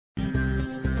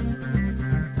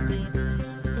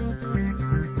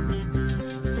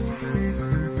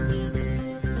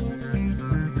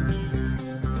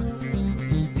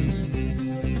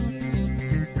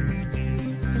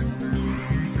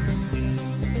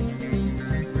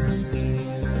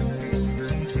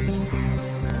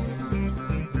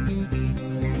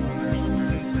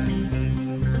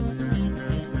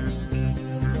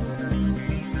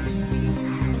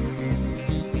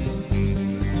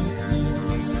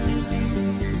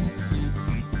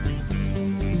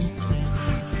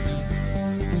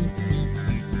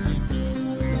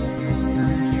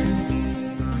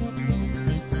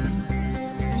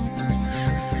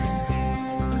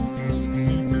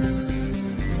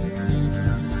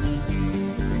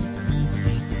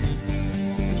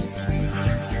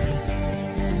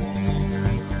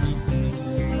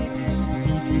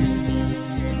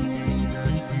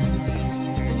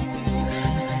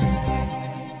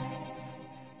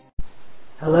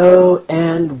Hello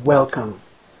and welcome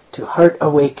to Heart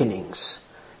Awakenings,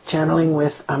 Channeling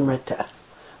with Amrita.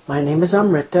 My name is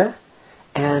Amrita,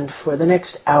 and for the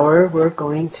next hour we're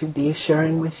going to be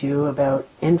sharing with you about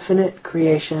infinite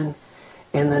creation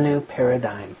in the new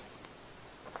paradigm.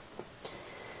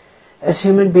 As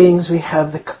human beings, we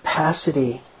have the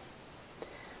capacity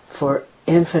for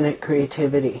infinite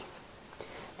creativity,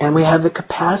 and we have the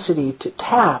capacity to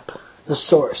tap the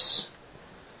source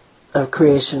of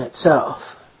creation itself.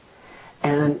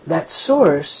 And that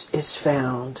source is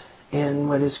found in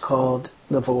what is called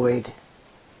the void.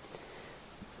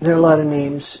 There are a lot of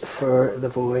names for the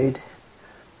void.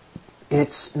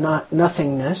 It's not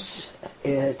nothingness,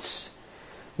 it's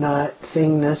not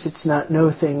thingness, it's not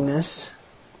no-thingness.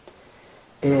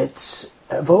 It's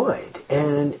a void,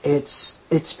 and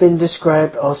it's been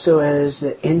described also as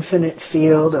the infinite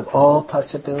field of all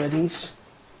possibilities.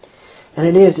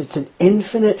 And it's an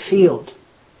infinite field.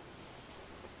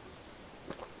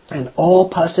 And all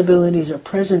possibilities are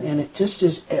present in it, just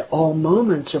as all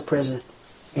moments are present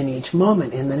in each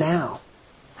moment, in the now.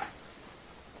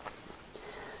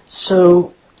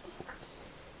 So,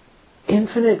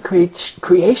 infinite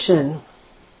creation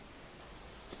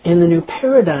in the new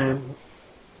paradigm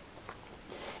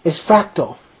is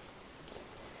fractal.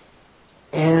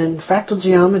 And fractal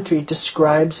geometry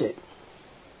describes it.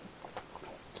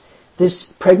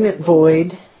 This pregnant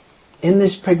void, in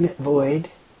this pregnant void,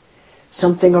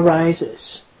 something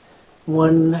arises.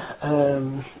 One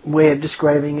way of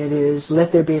describing it is,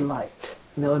 let there be light.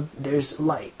 There's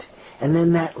light. And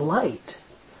then that light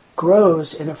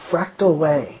grows in a fractal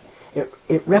way.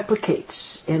 It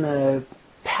replicates in a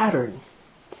pattern.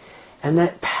 And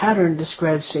that pattern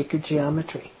describes sacred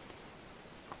geometry.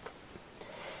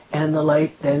 And the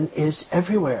light then is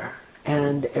everywhere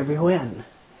and everywhen.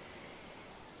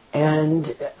 And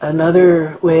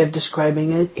another way of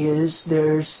describing it is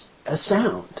there's a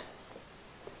sound.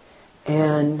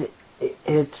 And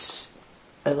it's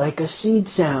like a seed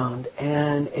sound.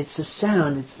 And it's a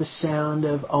sound. It's the sound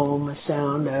of Om, a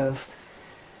sound of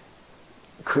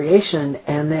creation.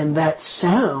 And then that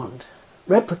sound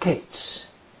replicates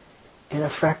in a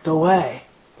fractal way.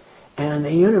 And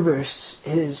the universe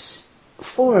is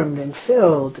formed and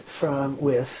filled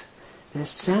with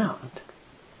this sound.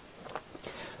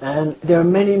 And there are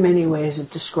many, many ways of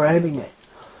describing it.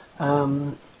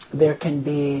 There can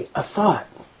be a thought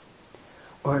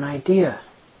or an idea.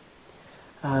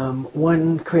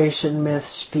 One creation myth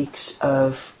speaks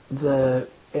of the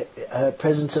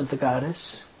presence of the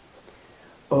goddess,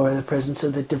 or the presence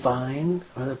of the divine,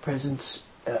 or a presence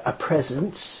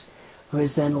who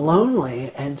is then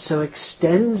lonely and so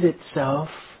extends itself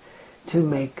to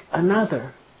make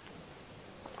another.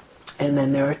 And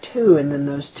then there are two, and then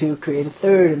those two create a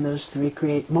third, and those three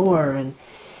create more, and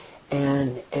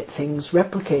things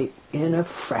replicate in a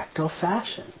fractal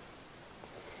fashion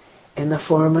in the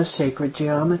form of sacred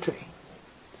geometry.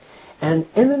 And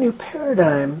in the new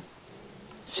paradigm,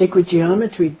 sacred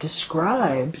geometry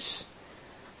describes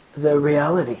the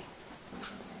reality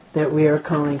that we are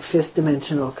calling fifth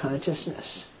dimensional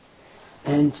consciousness.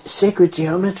 And sacred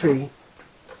geometry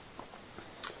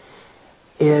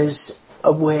is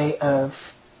a way of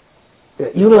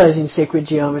utilizing sacred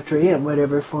geometry in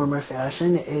whatever form or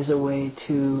fashion is a way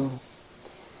to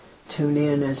tune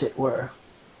in, as it were,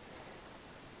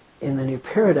 in the new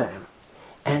paradigm.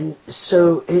 And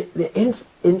so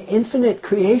in infinite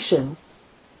creation,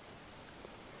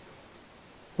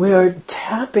 we are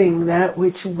tapping that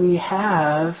which we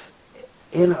have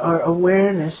in our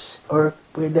awareness, or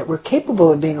that we're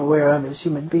capable of being aware of as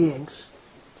human beings,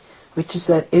 which is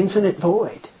that infinite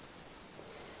void.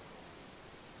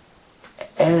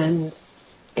 And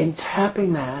in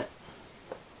tapping that,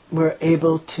 we're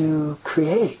able to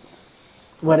create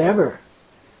whatever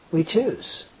we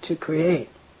choose to create.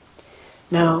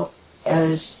 Now,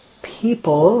 as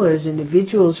people, as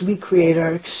individuals, we create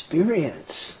our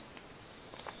experience.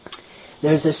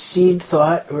 There's a seed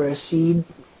thought or a seed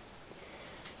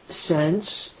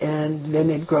sense, and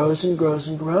then it grows and grows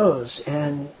and grows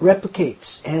and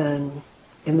replicates. And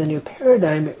in the new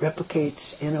paradigm, it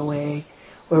replicates in a way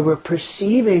where we're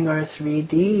perceiving our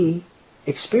 3D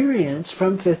experience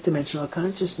from fifth dimensional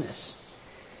consciousness,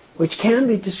 which can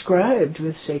be described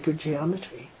with sacred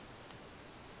geometry.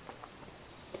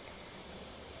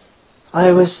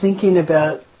 I was thinking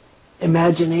about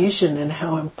imagination and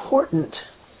how important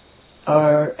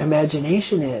our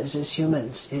imagination is as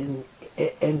humans.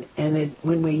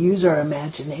 When we use our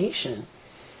imagination,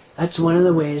 that's one of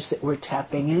the ways that we're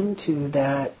tapping into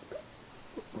that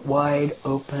wide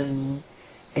open,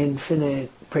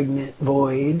 infinite, pregnant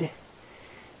void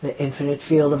the infinite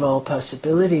field of all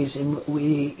possibilities, and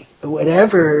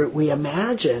whatever we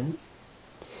imagine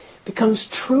becomes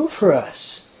true for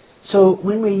us. So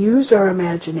when we use our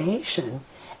imagination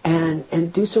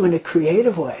and do so in a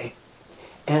creative way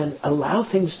and allow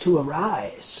things to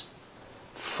arise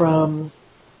from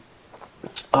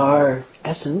our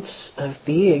essence of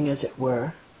being, as it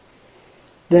were,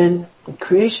 then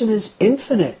creation is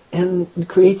infinite and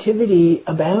creativity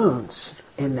abounds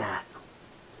in that.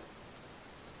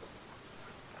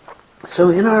 So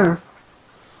in our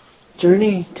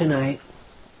journey tonight,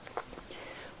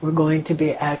 we're going to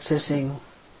be accessing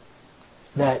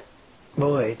that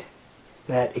void,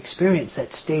 that experience,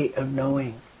 that state of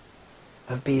knowing,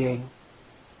 of being,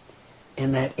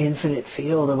 in that infinite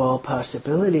field of all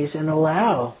possibilities, and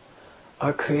allow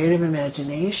our creative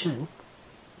imagination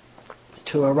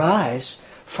to arise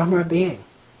from our being,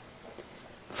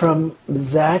 from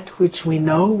that which we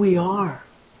know we are.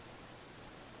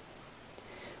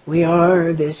 We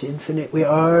are this infinite, we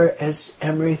are, as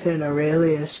Amrita and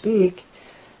Aurelia speak,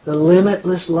 the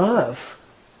limitless love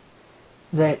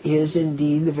that is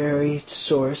indeed the very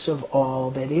source of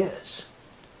all that is.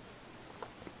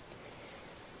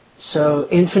 So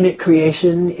infinite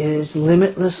creation is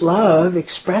limitless love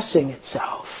expressing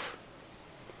itself.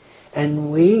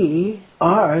 And we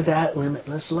are that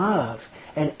limitless love.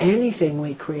 And anything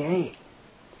we create.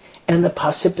 And the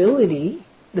possibilities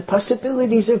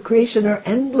of creation are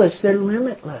endless. They're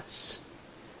limitless.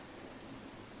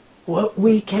 What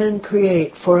we can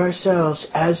create for ourselves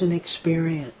as an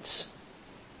experience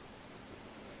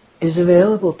is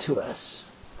available to us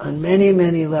on many,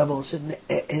 many levels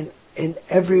in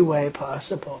every way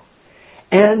possible.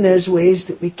 And there's ways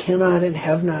that we cannot and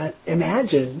have not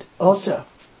imagined also.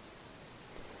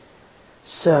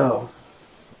 So,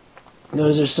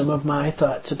 those are some of my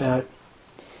thoughts about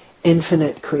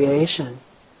infinite creation.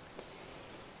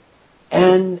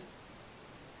 And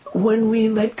when we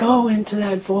let go into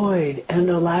that void and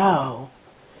allow,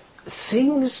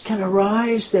 things can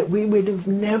arise that we would have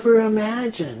never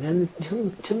imagined. And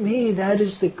to me, that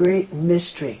is the great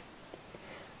mystery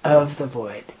of the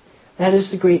void. That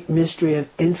is the great mystery of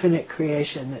infinite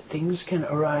creation, that things can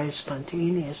arise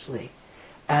spontaneously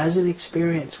as an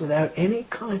experience without any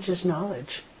conscious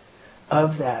knowledge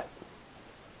of that.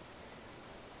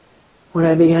 When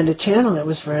I began to channel, it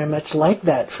was very much like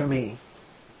that for me.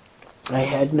 I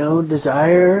had no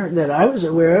desire that I was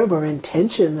aware of or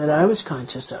intention that I was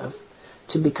conscious of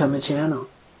to become a channel.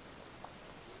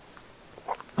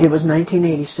 It was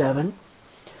 1987.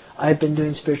 I've been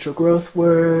doing spiritual growth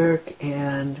work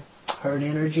and heart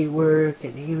energy work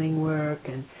and healing work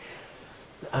and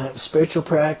spiritual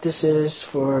practices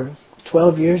for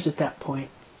 12 years at that point.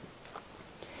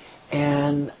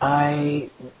 And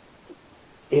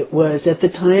it was at the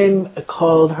time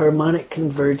called Harmonic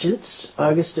Convergence,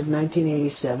 August of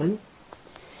 1987,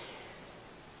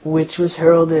 which was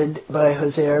heralded by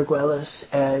Jose Arguelles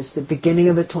as the beginning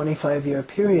of a 25-year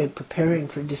period preparing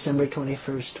for December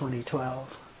 21st, 2012,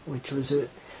 which was a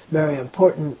very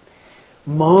important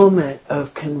moment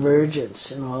of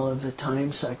convergence in all of the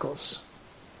time cycles.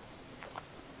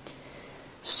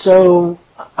 So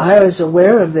I was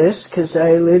aware of this because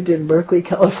I lived in Berkeley,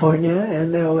 California,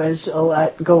 and there was a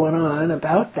lot going on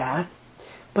about that.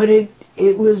 But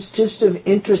it was just of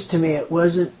interest to me. It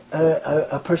wasn't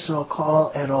a personal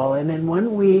call at all. And then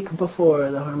 1 week before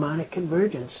the Harmonic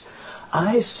Convergence,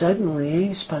 I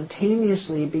suddenly,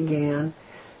 spontaneously began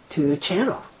to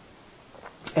channel.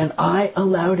 And I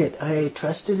allowed it. I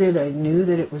trusted it. I knew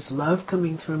that it was love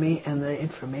coming through me, and the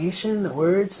information, the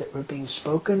words that were being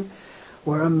spoken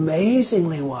were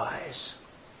amazingly wise.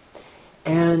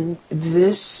 And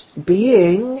this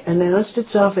being announced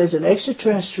itself as an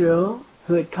extraterrestrial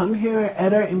who had come here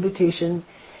at our invitation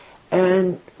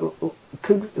and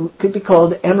could be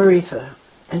called Amrita.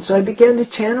 And so I began to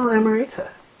channel Amrita.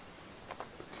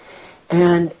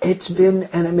 And it's been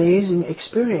an amazing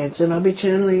experience. And I'll be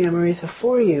channeling Amrita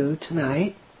for you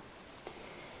tonight.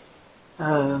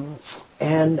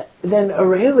 And then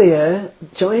Aurelia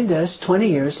joined us 20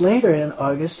 years later in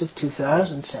August of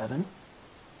 2007.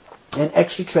 And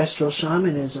extraterrestrial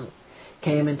shamanism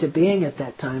came into being at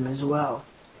that time as well.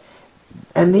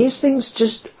 And these things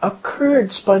just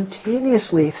occurred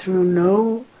spontaneously through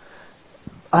no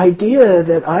idea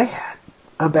that I had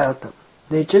about them.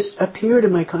 They just appeared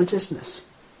in my consciousness.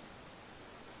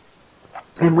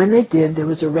 And when they did, there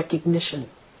was a recognition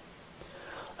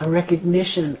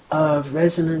of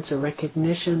resonance, a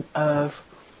recognition of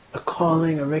a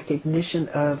calling, a recognition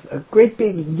of a great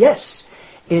big yes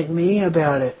in me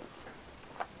about it.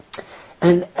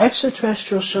 And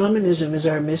extraterrestrial shamanism is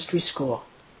our mystery school.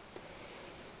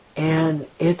 And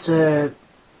it's a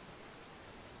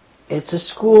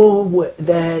school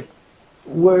that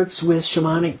works with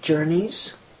shamanic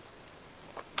journeys.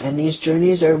 And these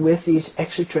journeys are with these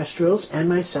extraterrestrials and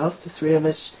myself. The three of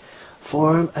us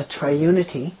form a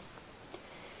triunity.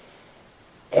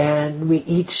 And we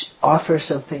each offer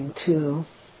something to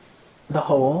the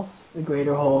whole, the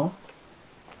greater whole,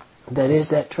 that is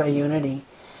that triunity.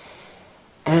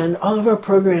 And all of our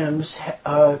programs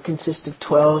consist of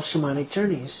 12 shamanic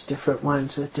journeys, different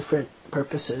ones with different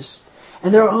purposes.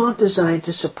 And they're all designed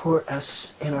to support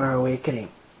us in our awakening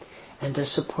and to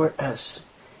support us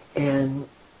in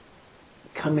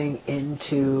coming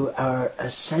into our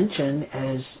ascension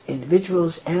as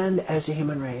individuals and as a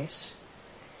human race.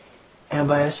 And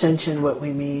by ascension, what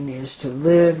we mean is to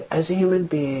live as a human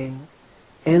being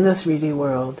in the 3D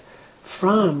world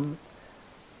from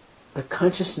the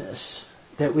consciousness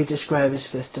that we describe as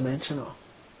fifth dimensional.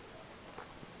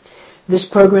 This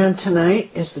program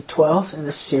tonight is the 12th in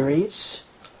a series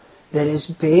that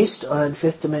is based on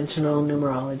fifth dimensional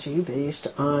numerology, based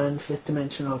on fifth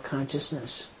dimensional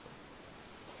consciousness.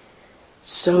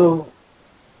 So,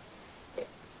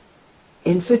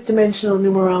 in fifth dimensional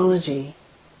numerology,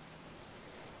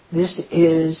 this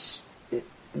is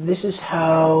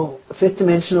how fifth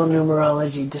dimensional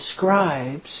numerology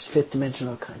describes fifth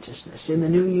dimensional consciousness. In the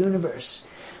new universe,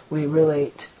 we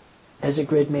relate as a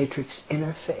grid matrix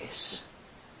interface.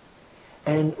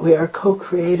 And we are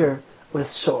co-creator with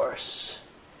Source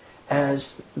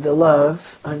as the love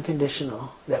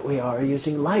unconditional that we are,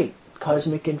 using light,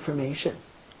 cosmic information,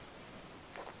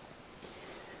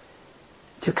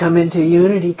 to come into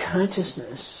unity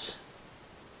consciousness.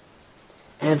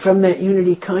 And from that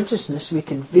unity consciousness, we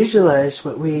can visualize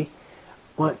what we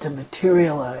want to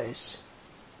materialize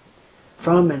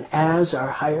from and as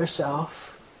our higher self,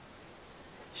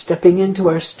 stepping into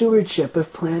our stewardship of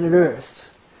planet Earth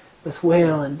with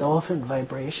whale and dolphin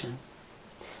vibration,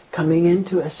 coming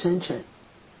into ascension,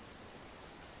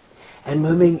 and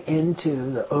moving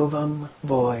into the ovum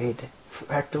void,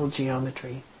 fractal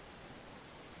geometry.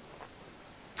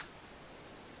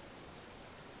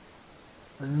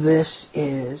 This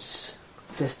is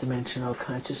fifth dimensional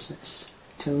consciousness.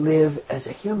 To live as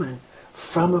a human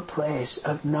from a place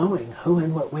of knowing who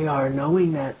and what we are,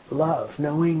 knowing that love,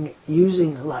 knowing,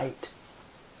 using light,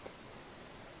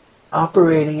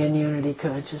 operating in unity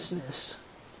consciousness.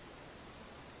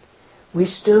 We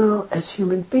still, as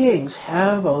human beings,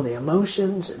 have all the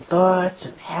emotions and thoughts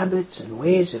and habits and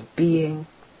ways of being,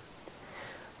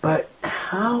 but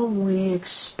how we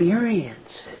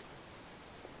experience it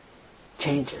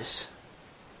changes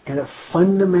in a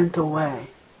fundamental way.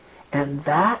 And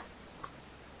that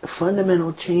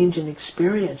fundamental change in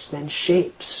experience then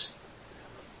shapes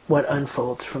what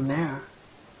unfolds from there.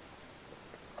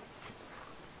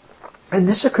 And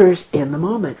this occurs in the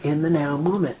moment, in the now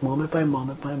moment, moment by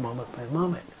moment by moment by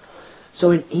moment.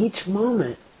 So in each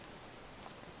moment,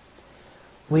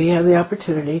 we have the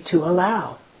opportunity to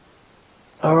allow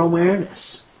our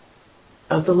awareness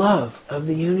of the love, of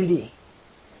the unity,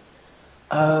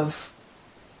 of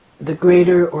the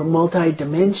greater or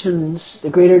multi-dimensions, the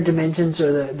greater dimensions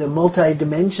or the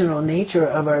multi-dimensional nature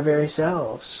of our very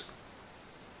selves.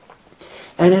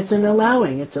 And it's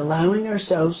allowing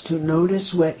ourselves to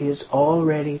notice what is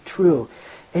already true.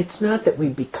 It's not that we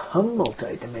become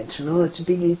multi-dimensional, it's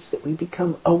that we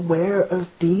become aware of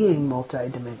being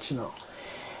multi-dimensional.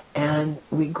 And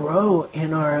we grow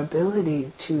in our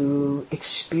ability to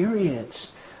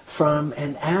experience from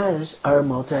and as our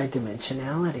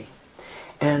multidimensionality.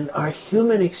 And our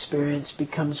human experience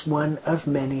becomes one of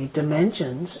many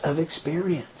dimensions of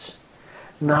experience,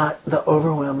 not the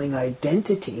overwhelming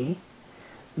identity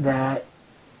that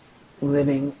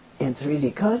living in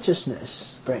 3D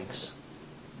consciousness brings.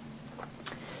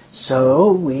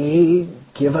 So we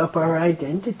give up our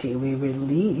identity, we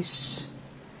release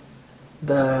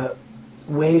the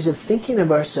ways of thinking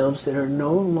of ourselves that are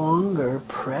no longer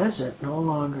present, no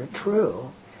longer true,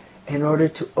 in order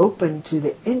to open to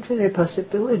the infinite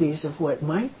possibilities of what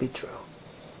might be true,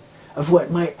 of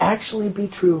what might actually be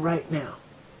true right now.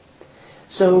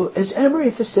 So, as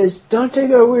Amrita says, don't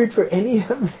take our word for any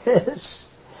of this.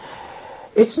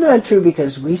 It's not true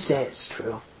because we say it's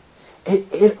true.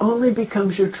 It only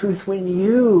becomes your truth when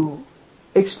you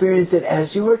experience it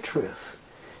as your truth.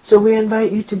 So we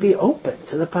invite you to be open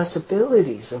to the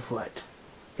possibilities of what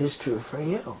is true for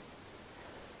you.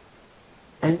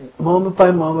 And moment by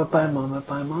moment by moment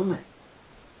by moment.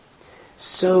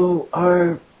 So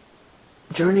our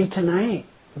journey tonight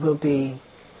will be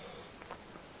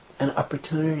an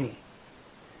opportunity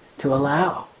to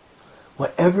allow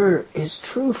whatever is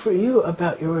true for you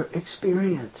about your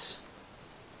experience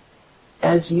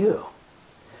as you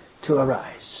to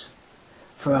arise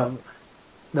from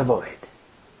the void,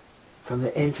 from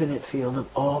the infinite field of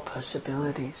all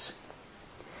possibilities.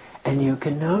 And you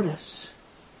can notice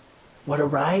what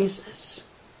arises.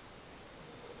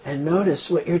 And notice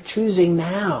what you're choosing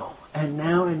now, and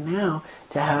now and now,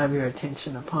 to have your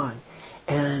attention upon.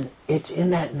 And it's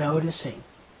in that noticing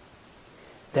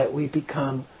that we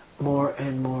become more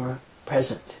and more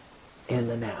present in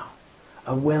the now.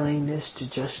 A willingness to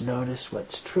just notice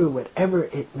what's true, whatever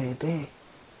it may be.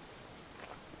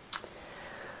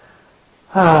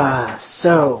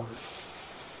 So,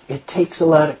 it takes a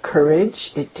lot of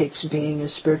courage. It takes being a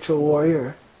spiritual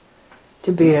warrior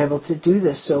to be able to do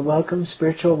this. So welcome,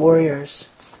 spiritual warriors.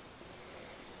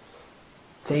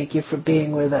 Thank you for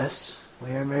being with us.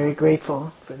 We are very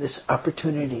grateful for this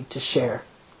opportunity to share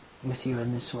with you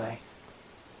in this way.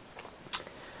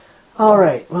 All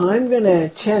right. Well, I'm going to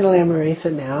channel Amrita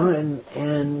now,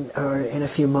 or in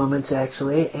a few moments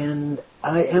actually. And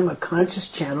I am a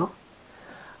conscious channel.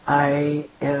 I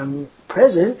am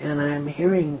present, and I'm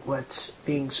hearing what's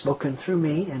being spoken through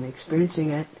me and experiencing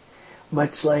it,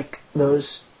 much like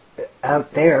those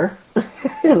out there,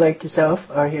 like yourself,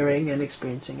 are hearing and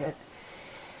experiencing it.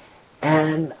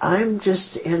 And I'm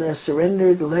just in a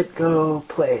surrendered, let-go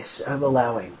place of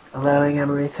allowing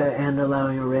Amrita and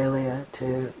allowing Aurelia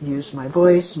to use my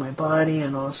voice, my body,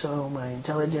 and also my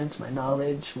intelligence, my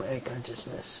knowledge, my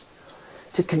consciousness,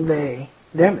 to convey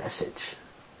their message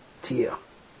to you.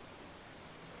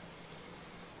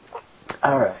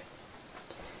 All right.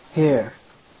 Here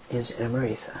is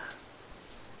Amrita.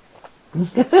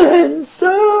 And so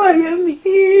I am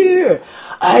here.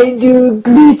 I do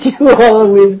greet you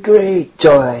all with great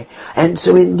joy. And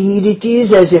so indeed it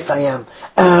is as if I am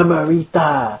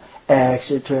Amrita,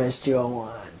 extraterrestrial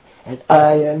one. And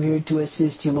I am here to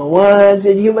assist human ones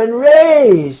and human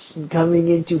race in coming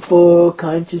into full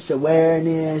conscious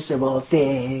awareness of all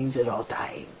things at all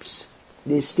times.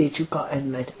 This state you call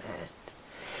enlightenment.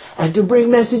 And to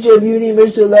bring message of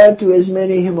universal love to as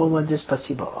many human ones as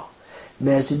possible.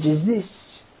 Message is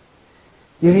this: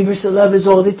 universal love is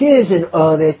all that is, and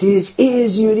all that is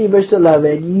universal love,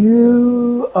 and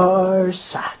you are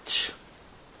such.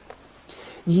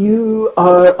 You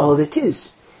are all that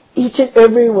is. Each and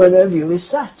every one of you is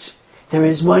such. There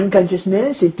is one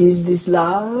consciousness. It is this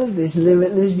love, this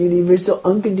limitless, universal,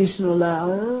 unconditional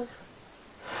love.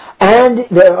 And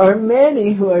there are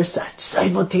many who are such,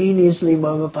 simultaneously,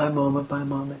 moment by moment by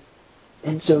moment.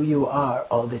 And so you are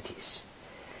all that is.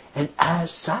 And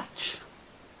as such,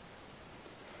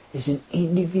 is an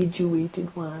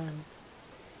individuated one.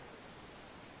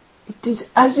 It is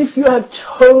as if you have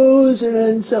chosen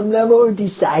on some level, or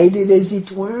decided as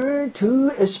it were,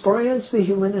 to experience the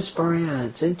human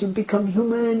experience. And to become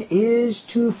human is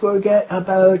to forget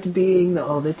about being the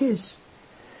all that is.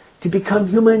 To become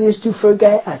human is to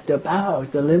forget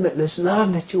about the limitless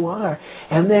love that you are,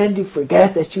 and then to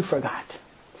forget that you forgot.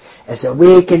 As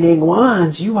awakening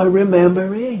ones, you are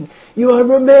remembering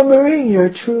your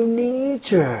true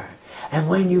nature. And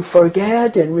when you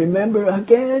forget and remember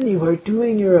again, you are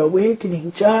doing your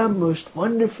awakening job most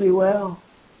wonderfully well.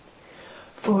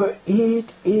 For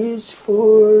it is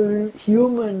for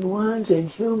human ones and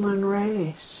human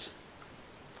race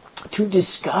to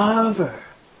discover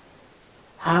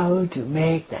how to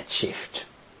make that shift,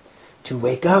 to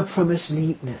wake up from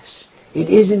asleepness. It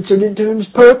is, in certain terms,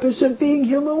 purpose of being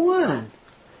human one.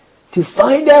 To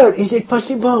find out, is it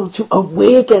possible to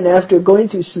awaken after going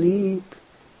to sleep?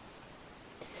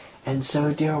 And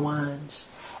so, dear ones,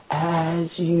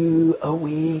 as you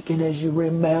awaken, as you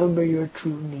remember your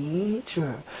true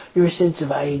nature, your sense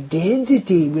of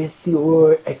identity with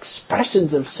your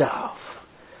expressions of self,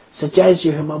 such as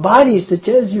your human body, such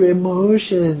as your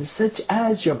emotions, such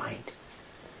as your mind,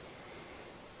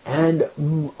 and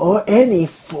or any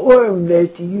form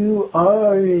that you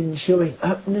are in showing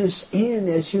upness in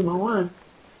as human one.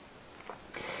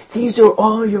 These are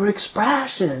all your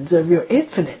expressions of your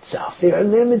infinite self. They are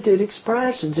limited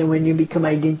expressions, and when you become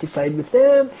identified with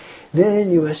them,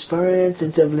 then you experience a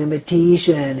sense of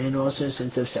limitation and also a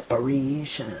sense of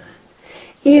separation.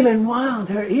 Even while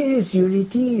there is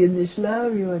unity in this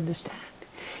love, you understand.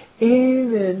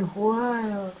 Even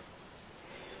while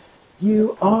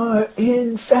you are,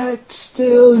 in fact,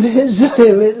 still this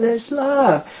limitless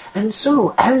love. And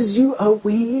so, as you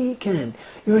awaken,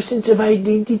 your sense of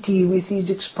identity with these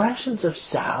expressions of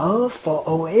self fall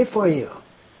away for you.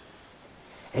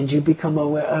 And you become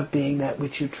aware of being that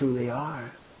which you truly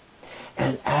are.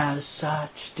 And as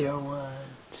such, dear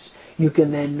ones, you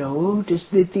can then notice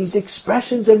that these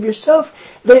expressions of yourself,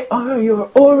 they are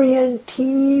your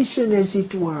orientation, as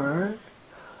it were,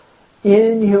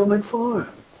 in human form.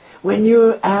 When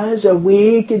you, as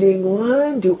awakening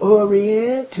one, to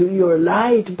orient to your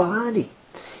light body,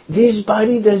 this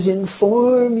body does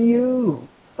inform you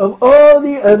of all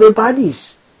the other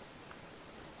bodies.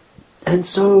 And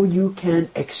so you can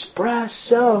express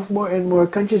self more and more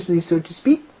consciously, so to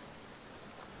speak,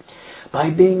 by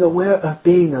being aware of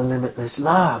being a limitless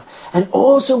love, and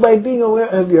also by being aware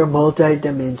of your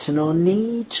multidimensional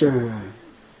nature.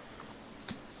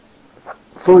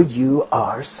 For you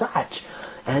are such.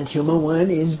 And human one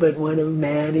is but one of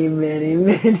many, many,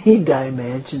 many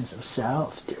dimensions of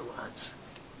self, dear ones.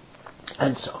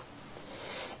 And so,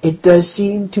 it does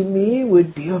seem to me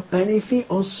would be of benefit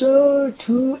also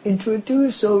to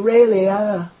introduce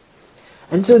Aurelia.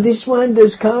 And so this one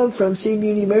does come from same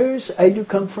universe I do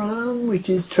come from, which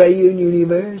is triune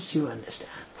universe, you understand.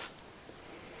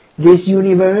 This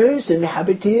universe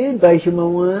inhabited by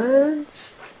human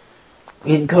ones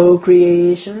in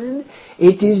co-creation,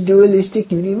 it is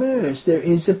dualistic universe. There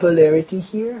is a polarity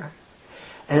here.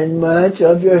 And much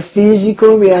of your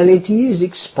physical reality is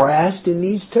expressed in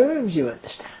these terms, you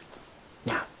understand.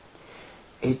 Now,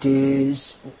 it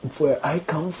is where I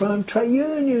come from,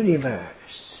 triune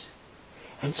universe.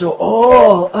 And so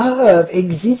all of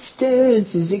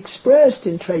existence is expressed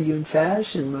in triune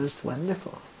fashion, most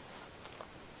wonderful.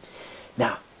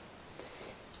 Now,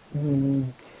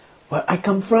 where I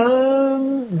come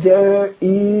from, there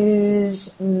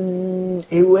is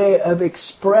a way of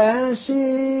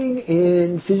expressing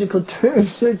in physical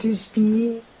terms, so to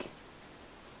speak,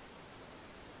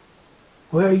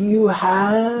 where you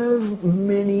have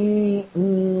many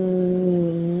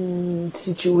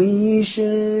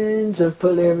situations of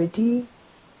polarity.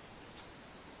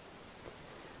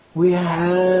 We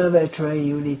have a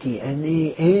triunity, and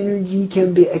the energy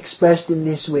can be expressed in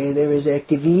this way. There is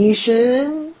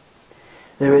activation,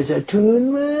 there is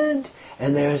attunement,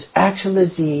 and there is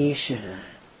actualization.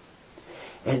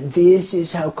 And this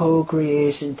is how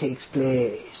co-creation takes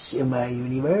place in my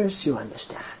universe, you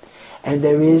understand. And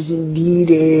there is indeed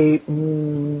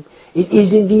it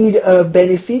is indeed a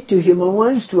benefit to human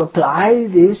ones to apply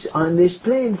this on this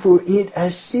plane, for it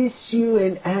assists you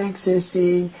in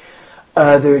accessing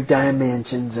other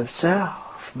dimensions of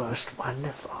self. Most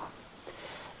wonderful.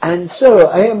 And so,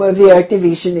 I am of the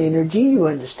activation energy, you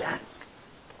understand.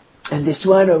 And this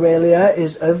one, Aurelia,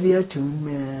 is of the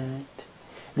attunement.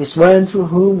 This one through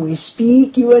whom we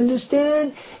speak, you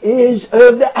understand, is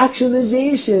of the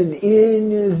actualization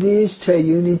in this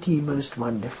triunity, most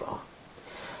wonderful.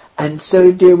 And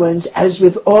so, dear ones, as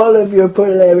with all of your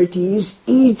polarities,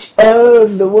 each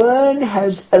of the one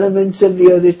has elements of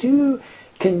the other two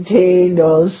contained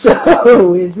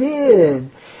also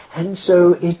within. And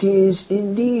so it is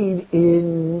indeed,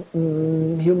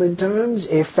 in human terms,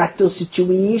 a fractal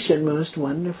situation, most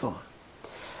wonderful.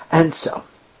 And so,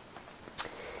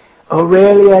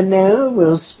 Aurelia now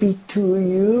will speak to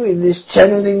you in this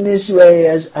channeling this way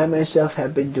as I myself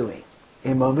have been doing.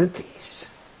 A moment, please.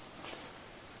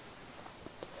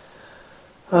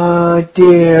 Oh,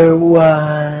 dear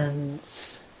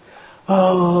ones.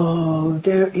 Oh,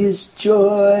 there is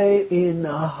joy in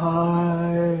the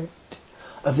heart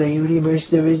of the universe.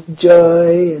 There is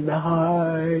joy in the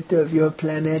heart of your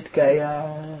planet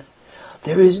Gaia.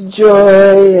 There is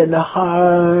joy in the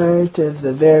heart of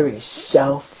the very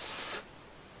self.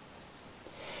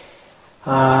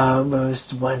 Ah,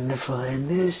 most wonderful. And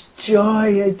this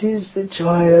joy, it is the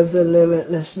joy of the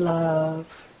limitless love.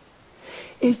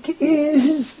 It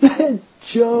is the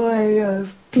joy of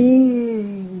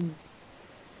being.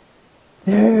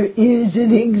 There is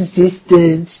an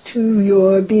existence to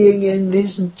your being, and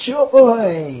this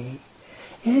joy,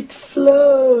 it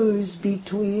flows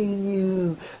between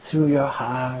you through your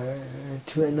heart,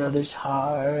 to another's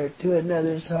heart, to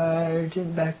another's heart,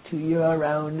 and back to you,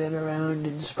 around and around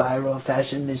in spiral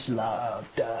fashion. This love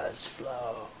does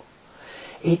flow.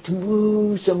 It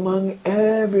moves among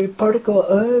every particle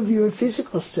of your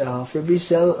physical self, every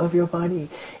cell of your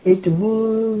body. It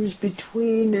moves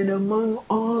between and among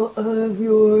all of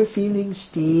your feeling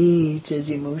states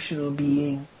as emotional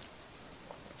being.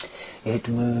 It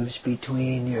moves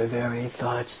between your very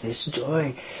thoughts. This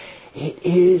joy, it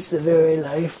is the very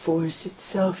life force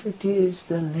itself. It is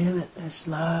the limitless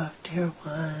love, dear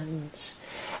ones.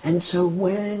 And so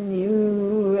when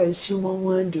you, as human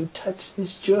one, do touch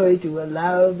this joy, to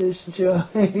allow this joy,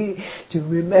 to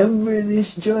remember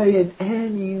this joy in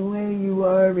any way, you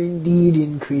are indeed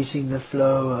increasing the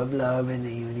flow of love in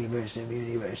the universe of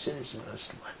universes.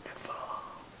 Most wonderful.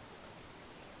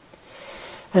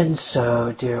 And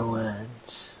so, dear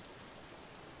ones,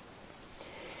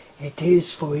 It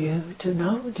is for you to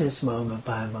notice moment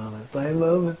by moment, by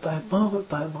moment, by moment,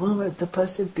 by moment, the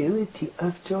possibility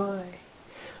of joy.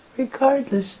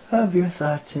 Regardless of your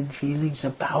thoughts and feelings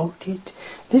about it,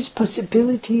 this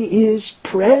possibility is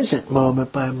present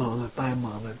moment by moment, by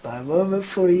moment, by moment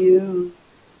for you.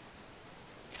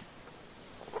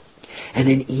 And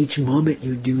in each moment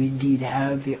you do indeed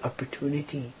have the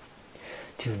opportunity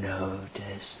to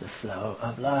notice the flow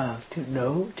of love, to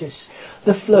notice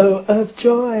the flow of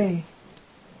joy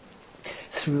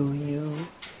through you,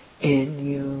 in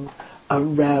you,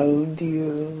 around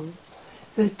you.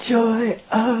 The joy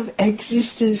of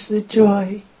existence, the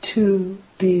joy to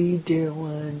be, dear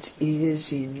ones,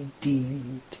 is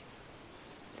indeed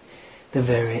the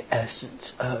very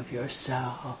essence of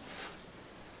yourself.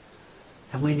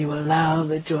 And when you allow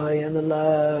the joy and the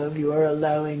love, you are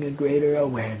allowing a greater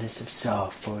awareness of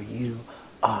self, for you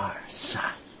are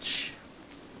such.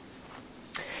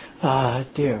 Ah,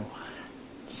 dear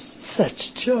ones,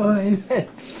 such joy that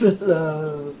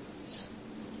flows.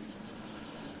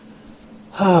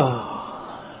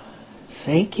 Oh,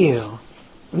 thank you.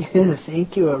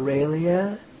 Thank you,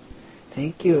 Aurelia.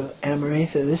 Thank you,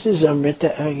 Amrita. This is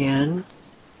Amrita again.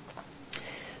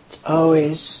 It's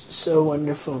always so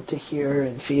wonderful to hear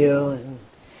and feel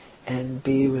and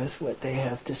be with what they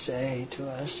have to say to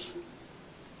us.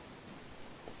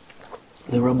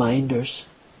 The reminders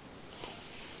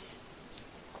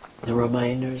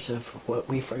of what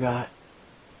we forgot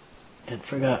and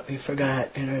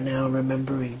are now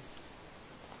remembering.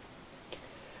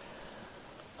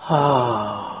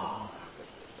 Oh.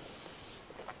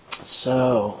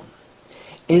 So,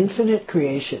 infinite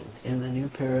creation in the new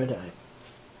paradigm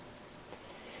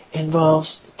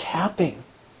involves tapping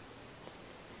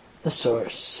the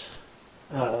source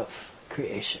of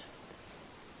creation.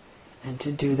 And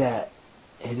to do that,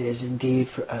 it is indeed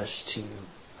for us to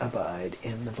abide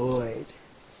in the void.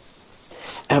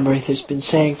 Amrita has been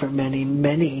saying for many,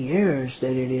 many years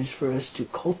that it is for us to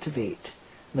cultivate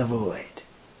the void.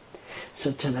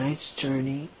 So tonight's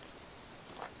journey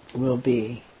will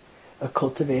be a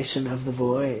cultivation of the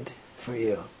void for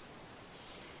you.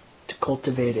 To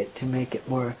cultivate it, to make it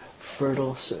more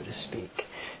fertile, so to speak,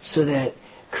 so that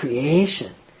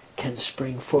creation can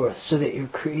spring forth, so that your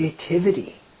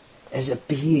creativity as a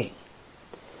being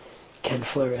can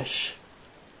flourish.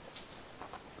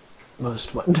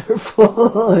 Most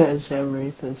wonderful, as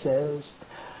Amrita says.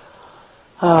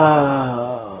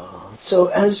 So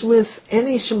as with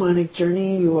any shamanic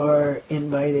journey, you are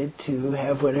invited to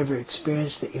have whatever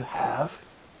experience that you have.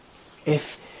 If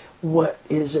what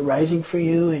is arising for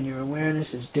you and your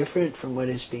awareness is different from what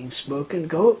is being spoken,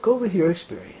 go with your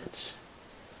experience.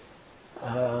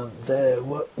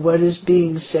 What is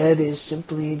being said is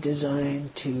simply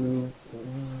designed to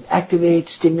activate,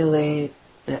 stimulate,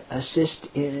 assist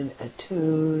in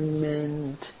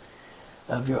attunement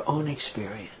of your own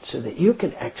experience so that you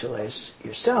can actualize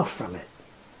yourself from it.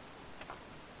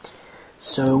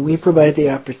 So we provide the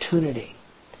opportunity.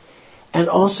 And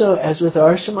also, as with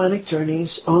our shamanic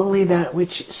journeys, only that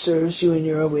which serves you in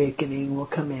your awakening will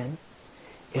come in.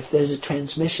 If there's a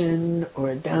transmission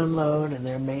or a download, and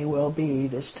there may well be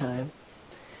this time,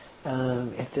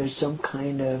 if there's some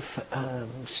kind of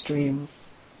stream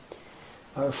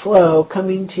or flow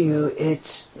coming to you,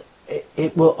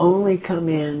 it will only come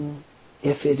in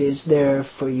if it is there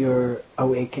for your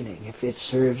awakening, if it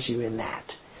serves you in that.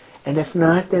 And if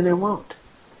not, then it won't.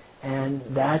 And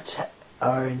that's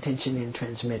our intention in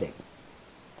transmitting.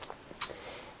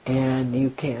 And you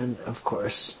can, of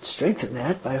course, strengthen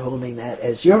that by holding that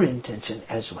as your intention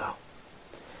as well.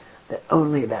 That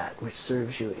only that which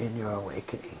serves you in your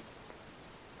awakening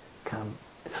come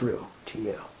through to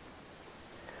you.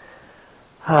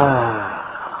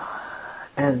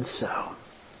 And so,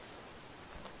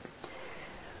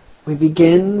 we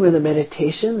begin with a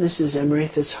meditation. This is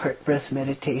Amrita's heart breath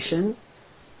meditation.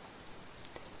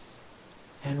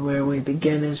 And where we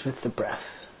begin is with the breath.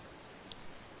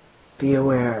 Be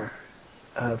aware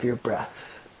of your breath.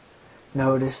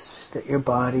 Notice that your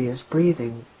body is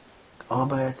breathing all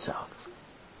by itself.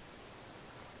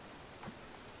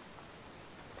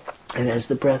 And as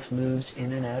the breath moves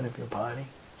in and out of your body,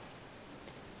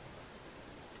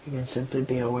 you can simply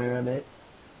be aware of it.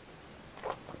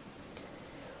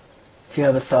 If you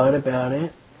have a thought about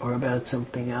it or about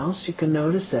something else, you can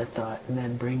notice that thought and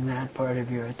then bring that part of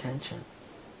your attention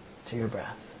to your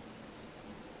breath.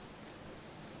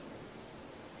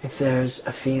 If there's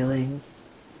a feeling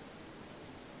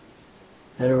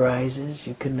that arises,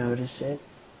 you can notice it,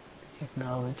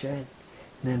 acknowledge it,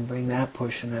 and then bring that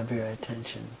portion of your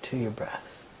attention to your breath.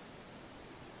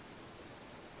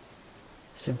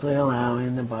 Simply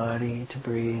allowing the body to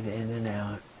breathe in and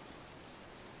out.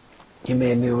 You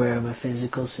may be aware of a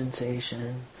physical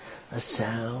sensation, a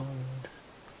sound,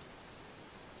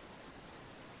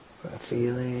 or a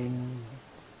feeling,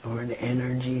 or an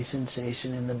energy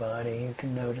sensation in the body. You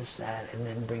can notice that and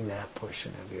then bring that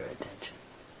portion of your attention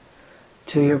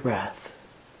to your breath.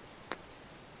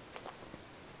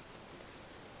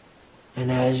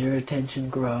 And as your attention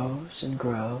grows and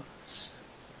grows,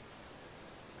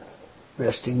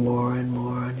 resting more and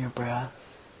more on your breath,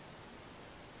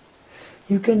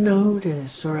 you can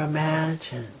notice or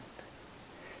imagine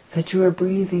that you are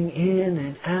breathing in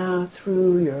and out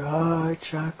through your heart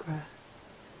chakra,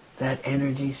 that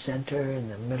energy center in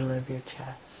the middle of your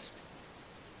chest.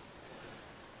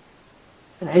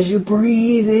 And as you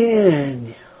breathe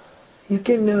in, you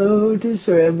can notice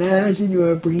or imagine you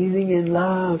are breathing in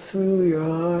love through your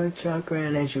heart chakra,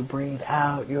 and as you breathe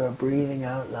out, you are breathing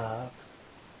out love.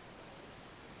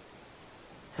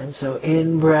 And so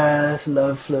in breath,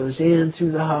 love flows in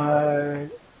through the heart.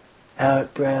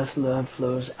 Out breath, love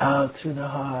flows out through the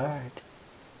heart.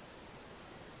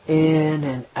 In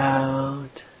and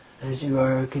out, as you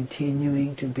are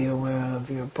continuing to be aware of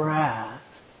your breath,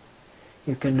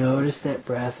 you can notice that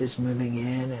breath is moving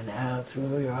in and out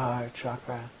through your heart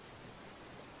chakra.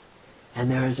 And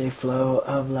there is a flow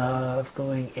of love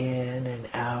going in and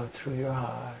out through your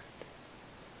heart.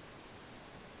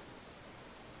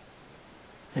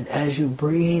 And as you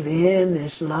breathe in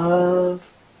this love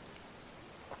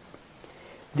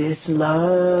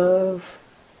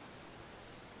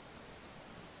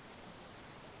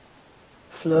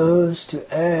flows to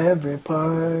every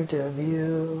part of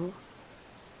you.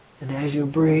 And as you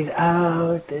breathe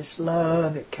out this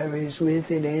love, it carries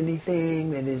with it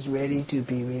anything that is ready to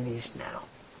be released now.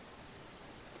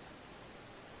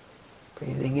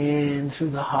 Breathing in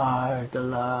through the heart, the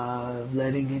love,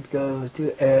 letting it go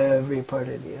to every part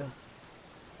of you.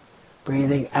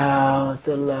 Breathing out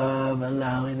the love,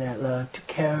 allowing that love to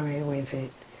carry with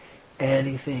it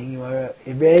anything you are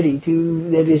ready to,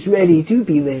 that is ready to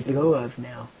be let go of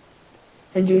now.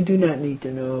 And you do not need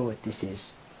to know what this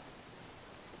is.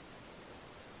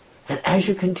 And as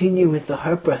you continue with the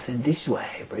heart breath in this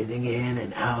way, breathing in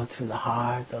and out through the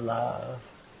heart, the love,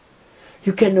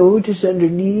 you can notice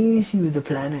underneath you the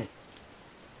planet.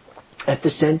 At the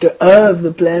center of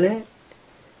the planet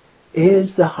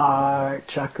is the heart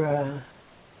chakra,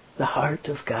 the heart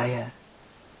of Gaia.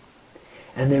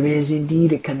 And there is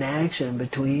indeed a connection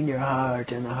between your heart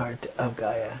and the heart of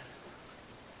Gaia.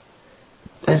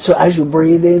 And so as you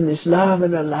breathe in this love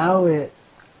and allow it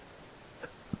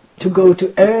to go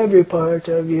to every part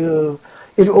of you,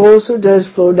 it also does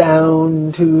flow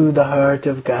down to the heart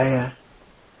of Gaia.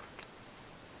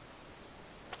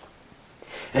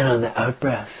 And on the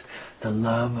out-breath, the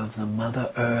love of the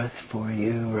Mother Earth for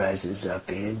you rises up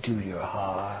into your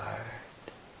heart.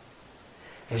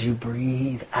 As you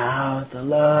breathe out the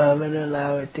love and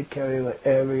allow it to carry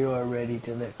whatever you are ready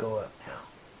to let go of now.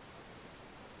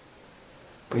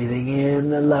 Breathing in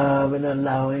the love and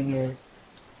allowing it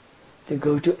to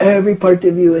go to every part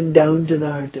of you and down to the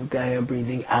heart of Gaia.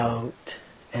 Breathing out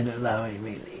and allowing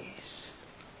release.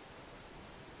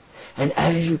 And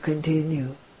as you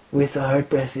continue with the heart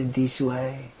breath in this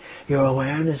way, your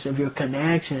awareness of your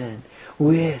connection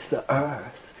with the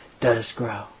earth does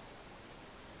grow.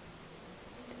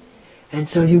 And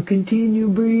so you continue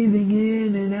breathing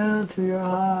in and out through your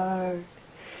heart.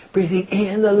 Breathing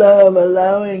in the love,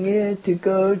 allowing it to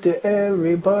go to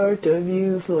every part of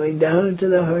you, flowing down to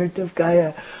the heart of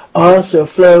Gaia, also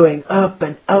flowing up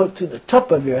and out to the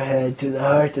top of your head, to the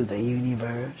heart of the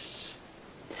universe.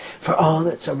 For all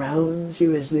that surrounds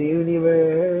you is the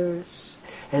universe,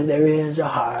 and there is a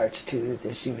heart to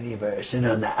this universe. And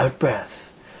on the out-breath,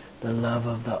 the love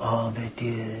of the all that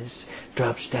is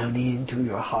drops down into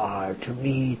your heart to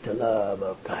meet the love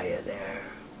of Gaia there.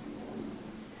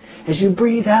 As you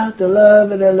breathe out the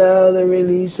love and allow the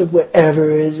release of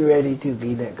whatever is ready to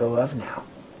be let go of now.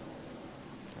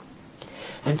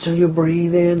 And so you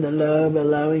breathe in the love,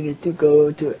 allowing it to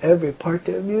go to every part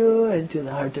of you and to the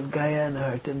heart of Gaia and the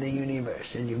heart of the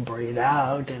universe. And you breathe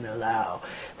out and allow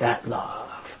that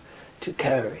love to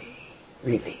carry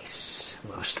release.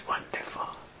 Most wonderful.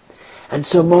 And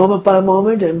so moment by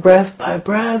moment and breath by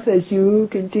breath, as you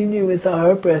continue with the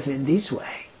heart breath in this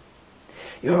way,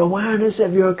 your awareness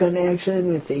of your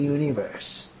connection with the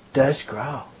universe does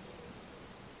grow.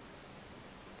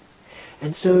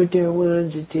 And so, dear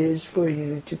ones, it is for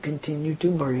you to continue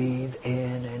to breathe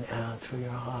in and out through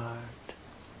your heart.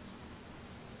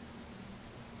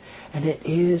 And it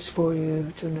is for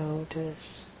you to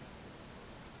notice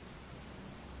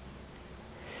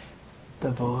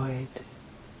the void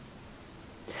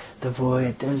The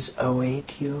void does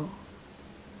await you.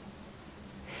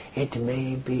 It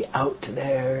may be out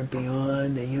there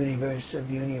beyond the universe of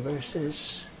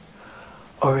universes,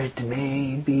 or it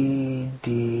may be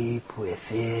deep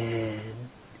within,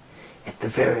 at the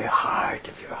very heart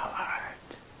of your heart.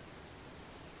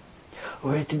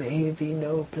 Or it may be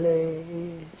no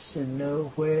place and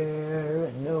nowhere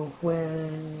and no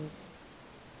when.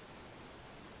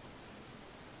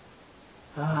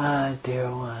 Ah, dear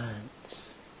ones,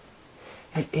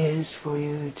 it is for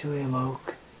you to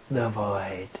evoke the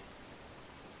void.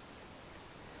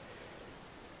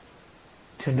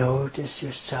 To notice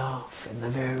yourself in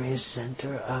the very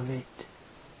center of it.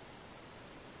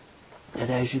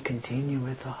 And as you continue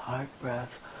with the heart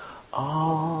breath,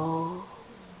 all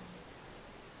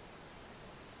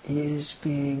is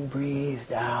being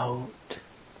breathed out.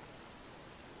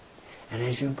 And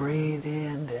as you breathe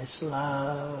in this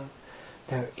love,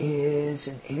 there is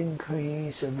an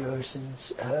increase of your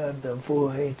sense of the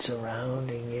void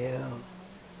surrounding you.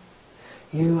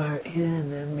 You are in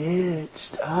the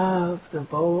midst of the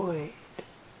void.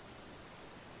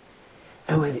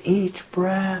 And with each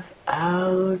breath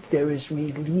out, there is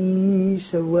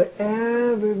release of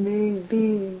whatever may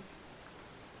be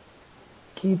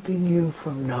keeping you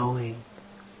from knowing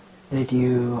that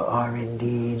you are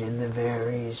indeed in the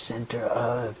very center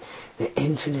of the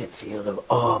infinite field of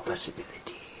all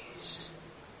possibilities.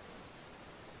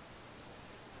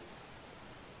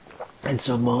 And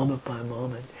so moment by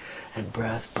moment and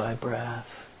breath by breath,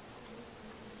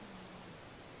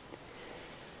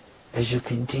 as you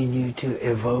continue to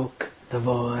evoke the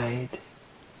void,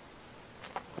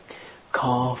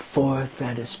 call forth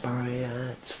that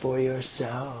experience for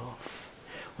yourself,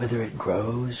 whether it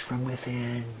grows from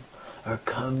within,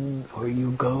 or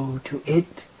you go to it,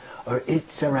 or it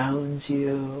surrounds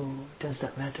you, does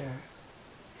not matter.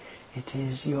 It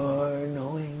is your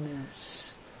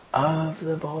knowingness of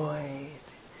the void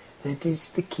that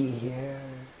is the key here.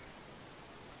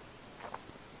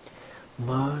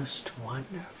 Most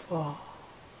wonderful.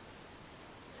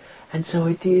 And so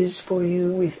it is for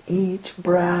you with each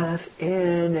breath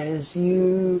in, as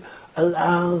you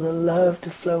allow the love to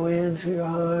flow in through your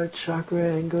heart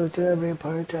chakra and go to every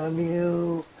part of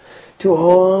you, to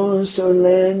also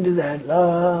lend that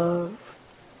love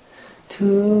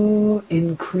to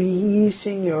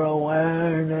increasing your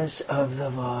awareness of the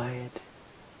void.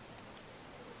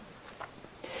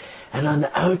 And on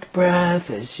the out-breath,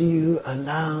 as you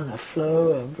allow the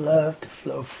flow of love to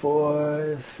flow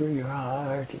forth through your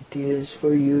heart, it is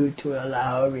for you to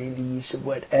allow release of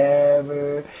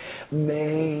whatever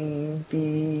may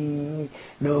be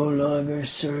no longer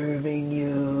serving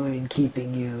you and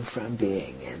keeping you from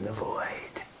being in the void.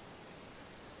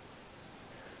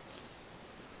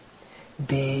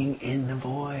 Being in the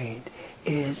void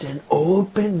is an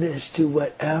openness to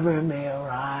whatever may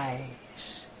arise.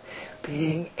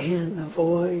 Being in the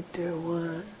void, dear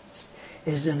ones,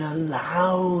 is an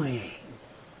allowing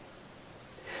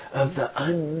of the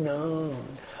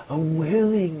unknown, a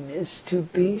willingness to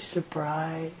be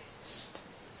surprised,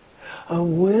 a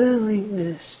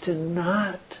willingness to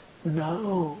not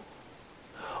know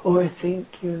or think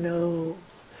you know.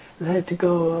 Let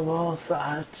go of all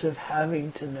thoughts of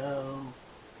having to know.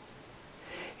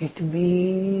 It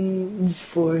means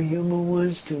for human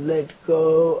ones to let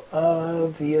go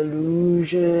of the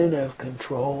illusion of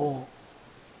control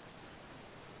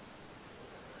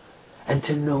and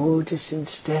to notice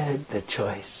instead the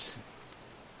choice.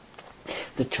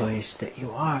 The choice that you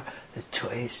are, the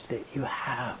choice that you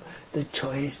have, the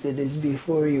choice that is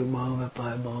before you moment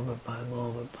by moment by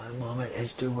moment by moment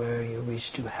as to where you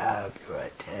wish to have your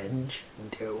attention,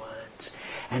 dear ones.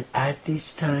 And at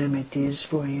this time it is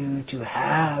for you to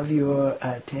have your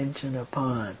attention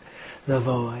upon the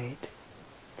void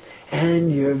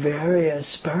and your very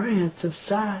experience of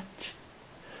such,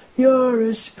 your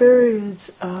experience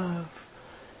of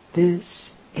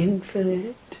this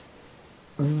infinite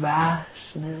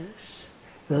vastness,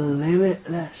 the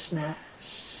limitlessness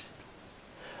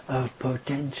of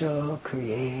potential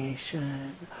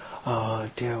creation. Oh,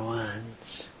 dear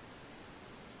ones,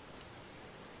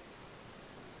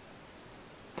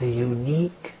 the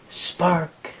unique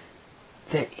spark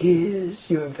that is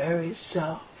your very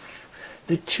self,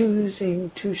 the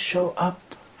choosing to show up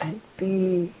and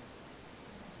be,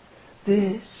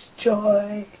 this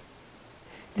joy,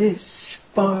 this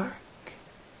spark,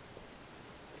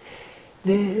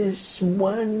 this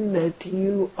one that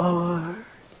you are,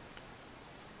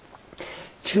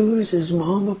 chooses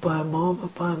moment by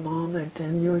moment by moment,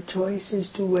 and your choice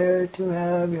is to where to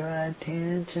have your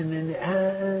attention. And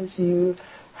as you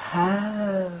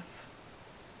have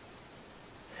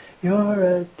your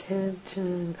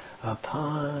attention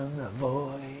upon the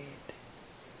void,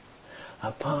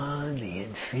 upon the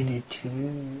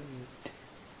infinitude,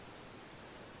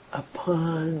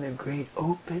 upon the great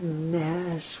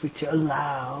openness which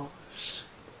allows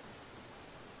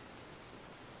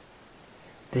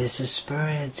this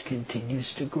experience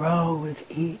continues to grow with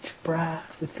each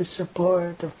breath, with the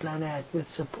support of planet, with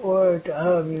support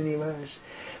of universe,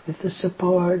 with the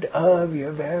support of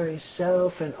your very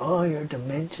self and all your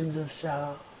dimensions of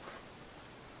self.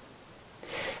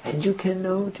 And you can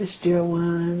notice, dear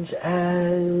ones,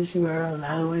 as you are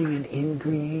allowing an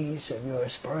increase of your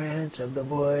experience of the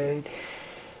void,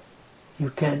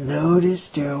 you can notice,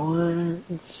 dear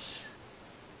ones,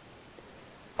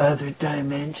 other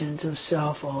dimensions of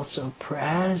self also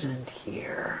present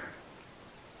here.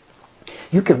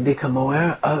 You can become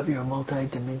aware of your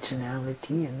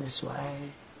multidimensionality in this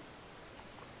way.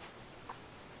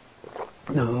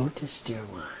 Notice, dear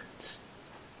ones,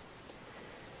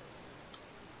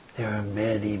 there are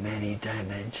many, many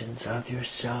dimensions of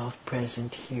yourself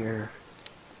present here.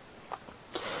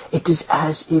 It is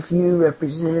as if you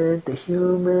represent the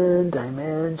human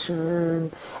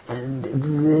dimension, and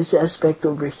this aspect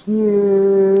over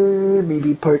here,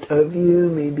 maybe part of you,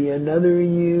 maybe another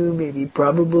you, maybe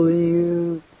probable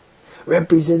you,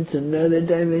 represents another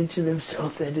dimension of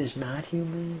self that is not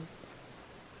human.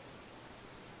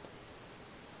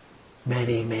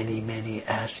 Many, many, many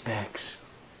aspects.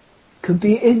 Could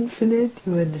be infinite,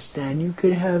 you understand. You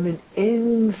could have an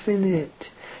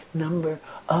infinite number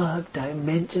of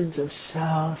dimensions of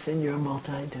self in your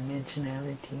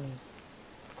multidimensionality.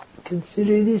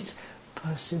 Consider this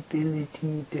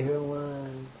possibility, dear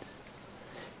ones,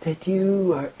 that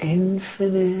you are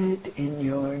infinite in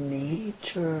your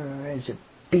nature as a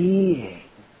being.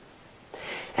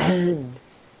 And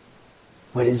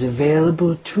what is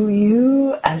available to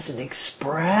you as an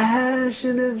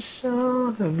expression of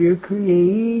self, of your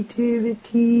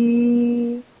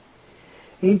creativity,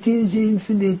 it is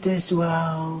infinite as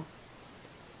well.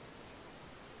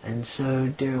 And so,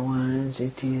 dear ones,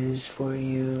 it is for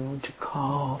you to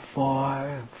call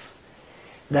forth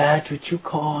that which you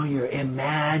call your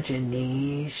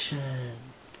imagination,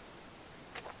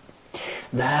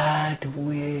 that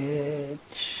which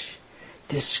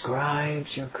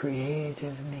describes your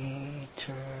creative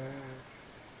nature.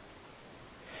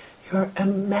 You're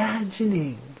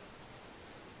imagining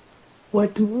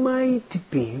what might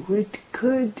be, what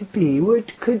could be,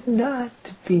 what could not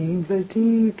be, but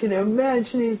you can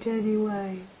imagine it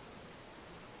anyway.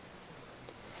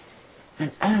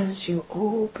 And as you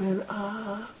open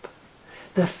up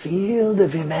the field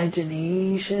of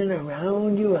imagination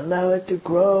around you, allow it to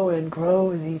grow and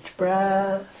grow with each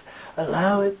breath,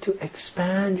 allow it to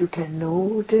expand, you can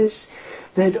notice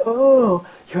that,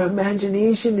 your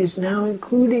imagination is now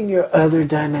including your other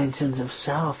dimensions of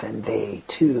self, and they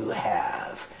too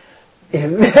have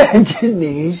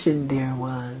imagination, dear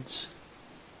ones.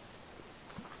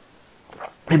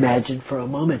 Imagine for a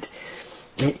moment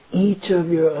that each of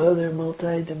your other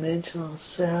multidimensional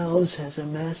selves has a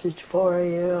message for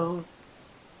you.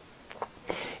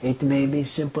 It may be a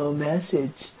simple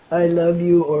message, I love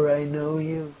you, or I know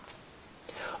you.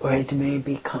 Or it may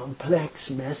be complex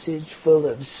message full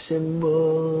of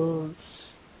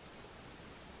symbols.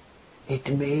 It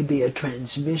may be a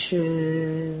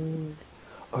transmission,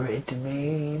 or it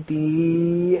may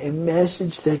be a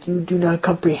message that you do not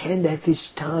comprehend at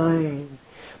this time,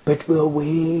 but will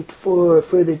wait for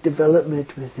further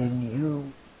development within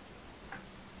you.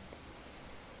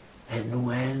 And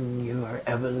when your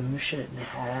evolution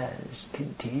has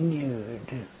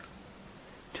continued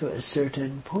to a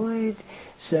certain point,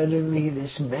 suddenly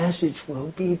this message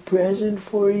will be present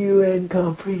for you and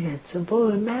comprehensible.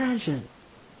 Imagine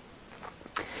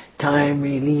time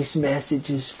release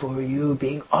messages for you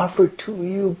being offered to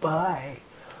you by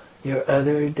your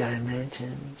other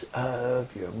dimensions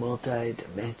of your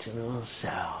multidimensional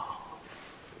self.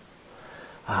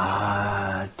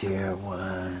 Ah, dear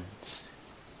ones,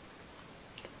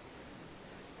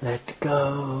 let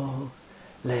go.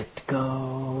 Let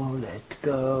go, let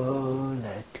go,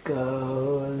 let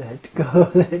go, let go,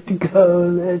 let go,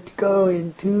 let go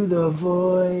into the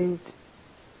void.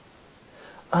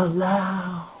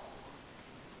 Allow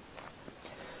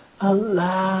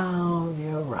the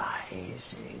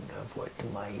arising of what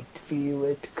might be,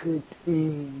 what could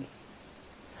be.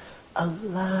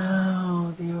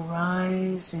 Allow the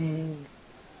arising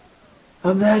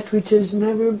of that which has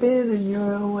never been in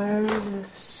your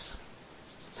awareness.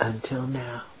 Until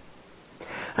now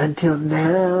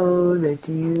that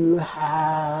you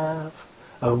have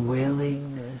a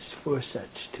willingness for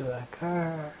such to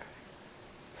occur.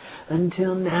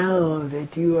 until now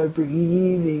that you are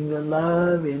breathing the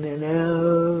love in and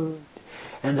out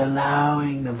and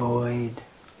allowing the void,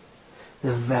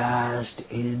 the vast,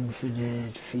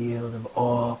 infinite field of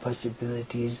all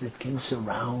possibilities that can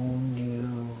surround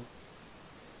you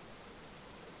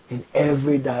in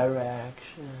every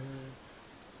direction.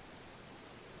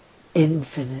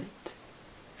 Infinite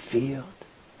field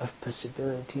of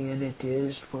possibility, and it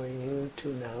is for you to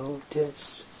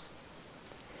notice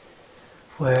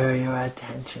where your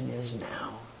attention is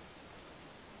now.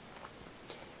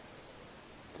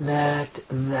 Let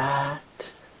that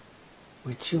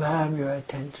which you have your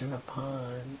attention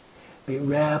upon be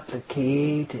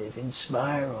replicated in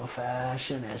spiral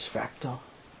fashion as fractal,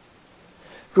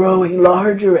 growing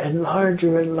larger and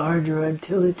larger and larger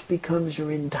until it becomes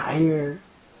your entire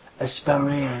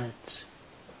experience.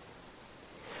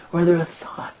 Whether a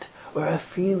thought or a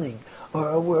feeling or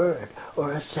a word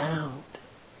or a sound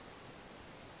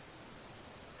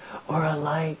or a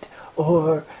light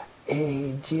or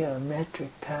a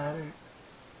geometric pattern,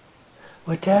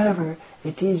 whatever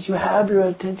it is you have your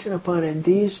attention upon in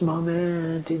this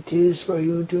moment, it is for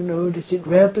you to notice it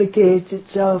replicates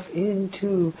itself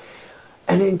into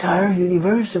an entire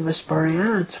universe of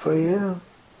experience for you.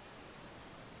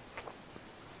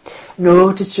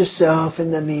 Notice yourself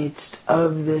in the midst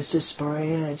of this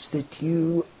experience that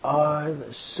you are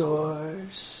the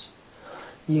source.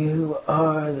 You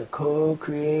are the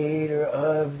co-creator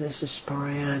of this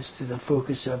experience through the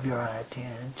focus of your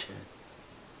attention.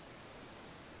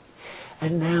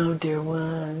 And now, dear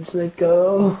ones, let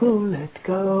go, let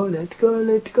go, let go,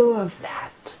 let go of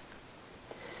that.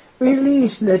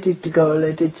 Release, let it go,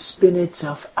 let it spin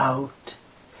itself out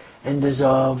and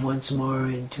dissolve once more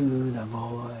into the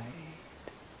void.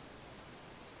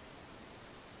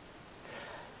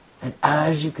 And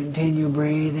as you continue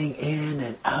breathing in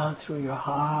and out through your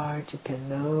heart, you can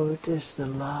notice the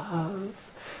love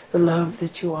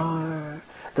that you are,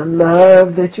 the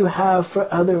love that you have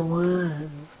for other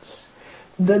ones,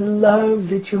 the love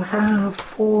that you have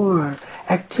for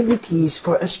activities,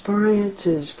 for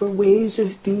experiences, for ways of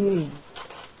being.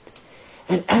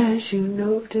 And as you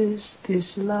notice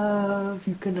this love,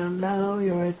 you can allow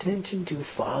your attention to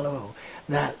follow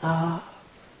that love.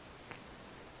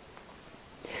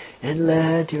 And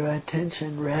let your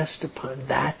attention rest upon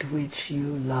that which you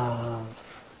love.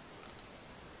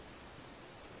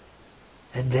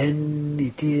 And then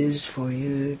it is for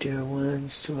you, dear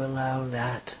ones, to allow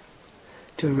that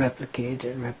to replicate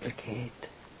and replicate.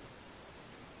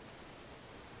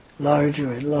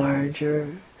 Larger and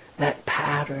larger, that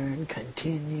pattern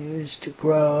continues to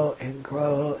grow and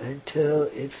grow until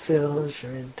it fills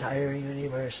your entire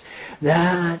universe.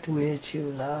 That which you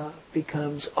love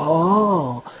becomes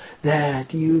all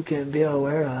that you can be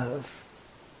aware of.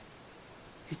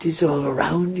 It is all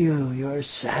around you. You are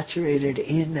saturated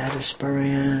in that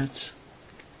experience.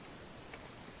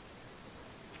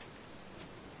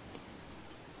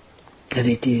 And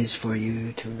it is for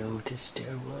you to notice,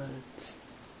 dear ones,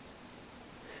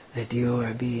 that you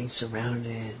are being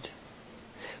surrounded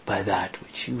by that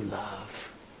which you love.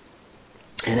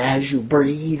 And as you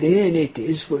breathe in, it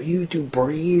is for you to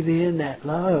breathe in that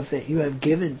love that you have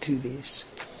given to this.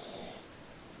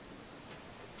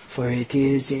 For it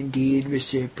is indeed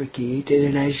reciprocated,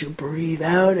 and as you breathe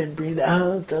out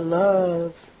the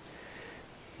love,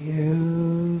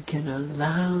 you can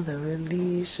allow the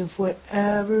release of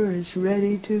whatever is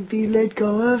ready to be let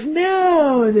go of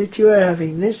now that you are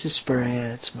having this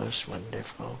experience. Most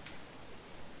wonderful.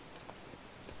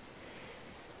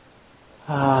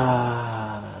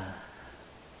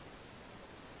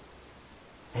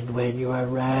 And when you are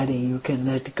ready, you can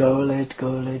let go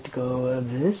of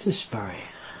this experience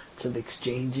of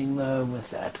exchanging love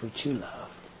with that which you love.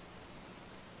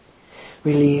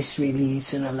 Release,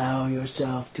 release, and allow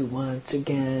yourself to once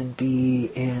again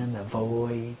be in the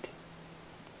void.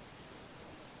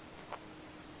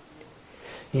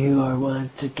 You are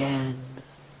once again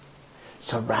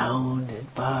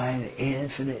surrounded by the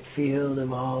infinite field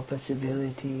of all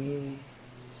possibilities.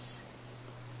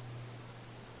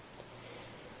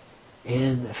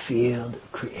 In the field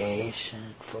of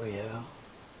creation for you.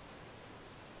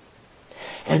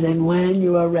 And then when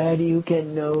you are ready, you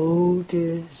can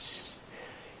notice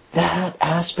that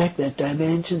aspect, that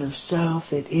dimension of self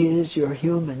that is your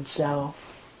human self.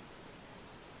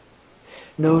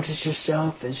 Notice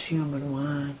yourself as human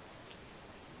one.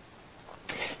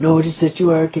 Notice that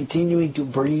you are continuing to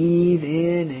breathe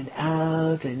in and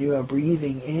out, and you are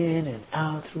breathing in and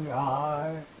out through your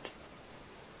heart.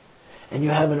 And you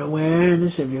have an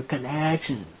awareness of your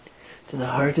connection to the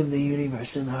heart of the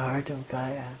universe and the heart of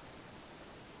Gaia.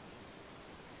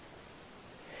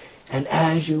 And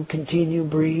as you continue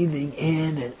breathing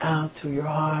in and out through your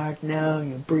heart, now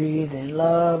you breathe in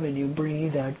love and you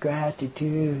breathe out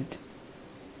gratitude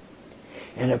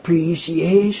and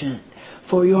appreciation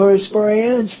for your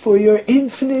experience, for your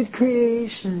infinite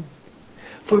creation,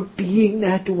 for being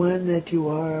that one that you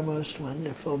are, most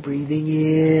wonderful. Breathing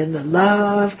in the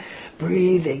love,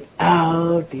 breathing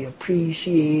out the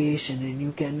appreciation, and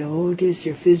you can notice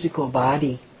your physical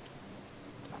body.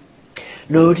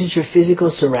 Notice your physical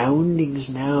surroundings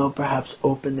now. Perhaps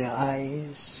open the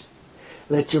eyes.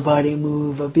 Let your body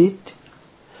move a bit.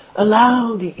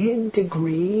 Allow the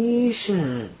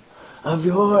integration of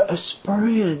your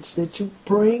experience that you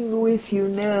bring with you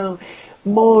now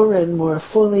more and more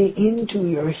fully into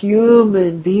your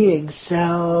human being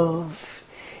self,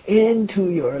 into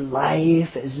your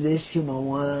life as this human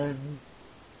one.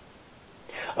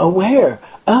 Aware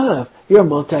of your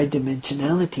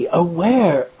multidimensionality,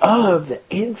 aware of the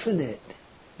infinite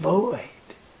void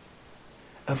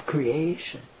of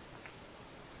creation.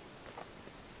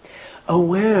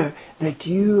 Aware that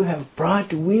you have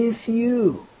brought with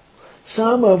you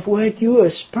some of what you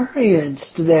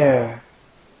experienced there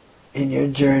in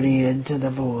your journey into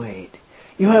the void.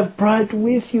 You have brought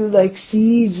with you like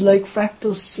seeds, like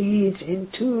fractal seeds,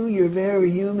 into your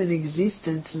very human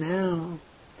existence now.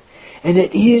 And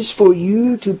it is for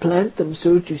you to plant them,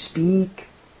 so to speak.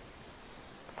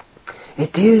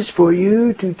 It is for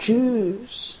you to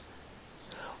choose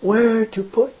where to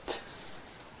put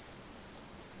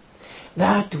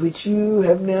that which you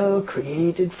have now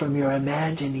created from your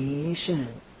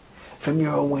imagination, from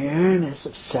your awareness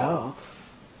of self.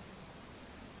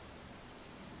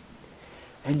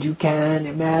 And you can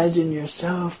imagine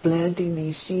yourself planting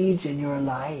these seeds in your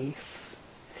life.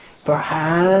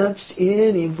 Perhaps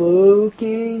in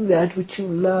evoking that which you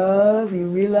love, you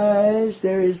realize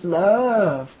there is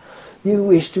love you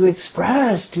wish to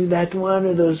express to that one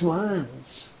or those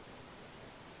ones.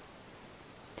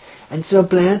 And so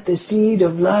plant the seed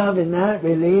of love in that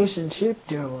relationship,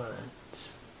 dear ones.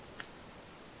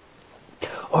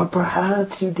 Or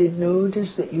perhaps you did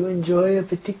notice that you enjoy a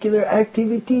particular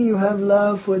activity, you have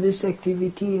love for this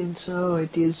activity, and so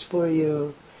it is for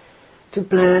you to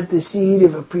plant the seed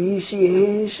of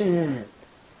appreciation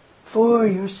for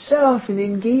yourself in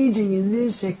engaging in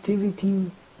this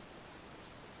activity.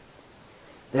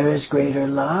 There is greater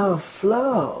love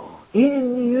flow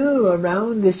in you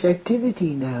around this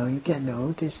activity now. You can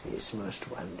notice this, most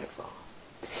wonderful.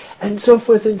 And so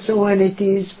forth and so on. It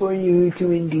is for you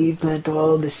to indeed plant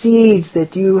all the seeds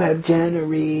that you have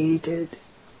generated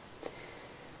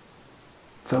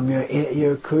from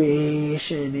your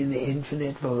creation in the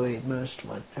infinite void. Most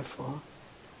wonderful.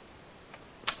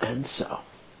 And so,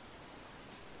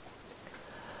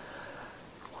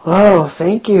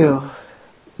 thank you.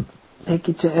 Thank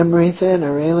you to Amrita and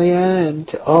Aurelia and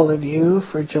to all of you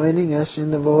for joining us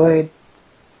in the void.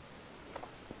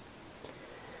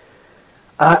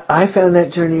 I found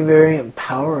that journey very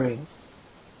empowering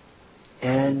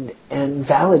and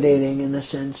validating, in the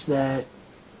sense that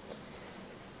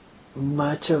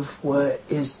much of what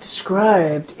is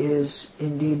described is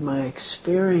indeed my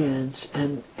experience,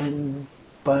 and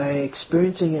by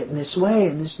experiencing it in this way,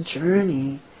 in this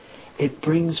journey, it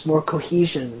brings more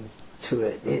cohesion to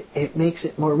it. It makes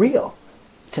it more real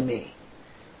to me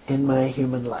in my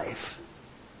human life.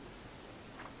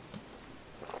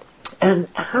 And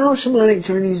how shamanic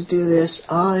journeys do this,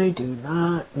 I do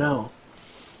not know.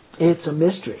 It's a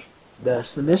mystery.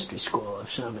 Thus, the mystery school of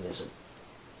shamanism,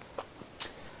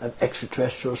 of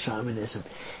extraterrestrial shamanism.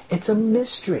 It's a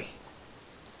mystery.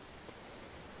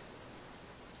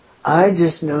 I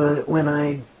just know that when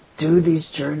I do these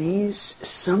journeys,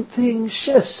 something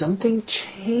shifts, something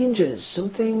changes,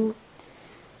 something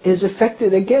is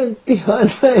affected, again, beyond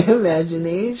my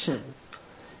imagination,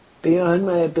 beyond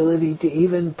my ability to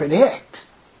even predict.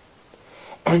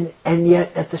 And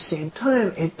yet, at the same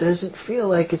time, it doesn't feel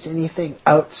like it's anything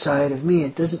outside of me.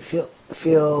 It doesn't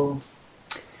feel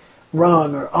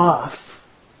wrong or off.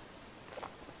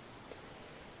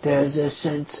 There's a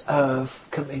sense of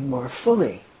coming more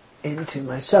fully into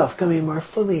myself, coming more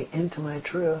fully into my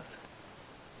truth.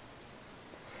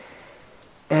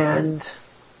 And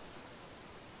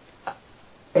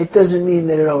it doesn't mean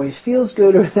that it always feels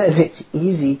good or that it's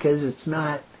easy, because it's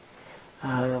not.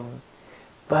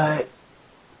 But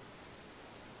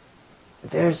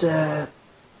there's a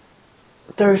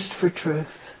thirst for truth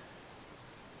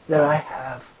that I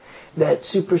have that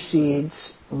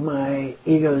supersedes my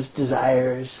ego's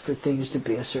desires for things to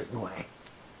be a certain way.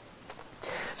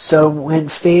 So when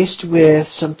faced with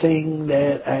something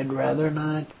that I'd rather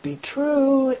not be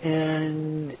true,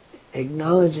 and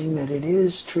acknowledging that it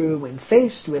is true. When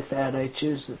faced with that, I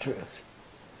choose the truth.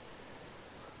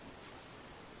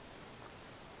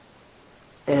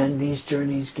 And these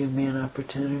journeys give me an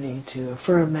opportunity to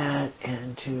affirm that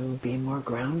and to be more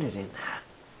grounded in that.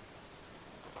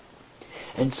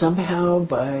 And somehow,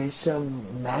 by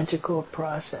some magical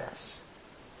process,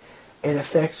 it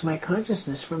affects my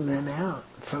consciousness from then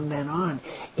on.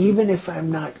 Even if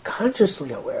I'm not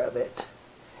consciously aware of it,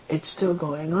 it's still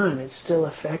going on. It's still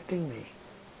affecting me.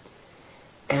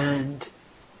 And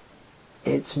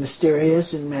it's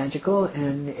mysterious and magical,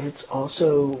 and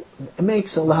it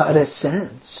makes a lot of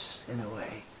sense in a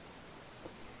way.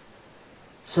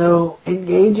 So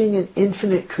engaging in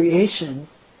infinite creation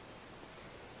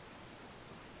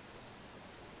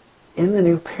in the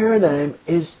new paradigm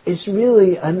is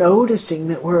really a noticing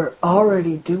that we're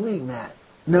already doing that.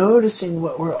 Noticing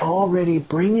what we're already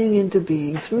bringing into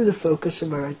being through the focus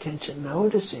of our attention.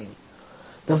 Noticing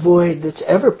the void that's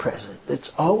ever present,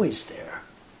 that's always there.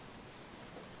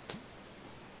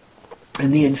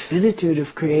 And the infinitude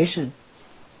of creation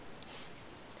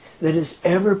that is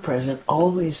ever present,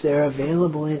 always there,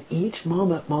 available in each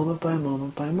moment, moment by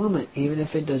moment by moment, even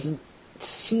if it doesn't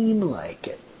seem like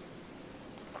it.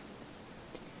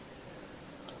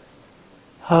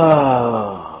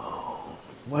 Oh,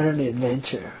 what an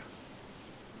adventure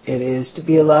it is to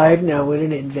be alive now. What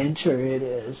an adventure it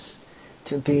is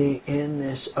to be in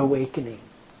this awakening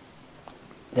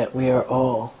that we are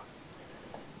all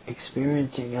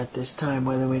experiencing at this time,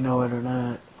 whether we know it or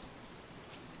not,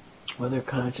 whether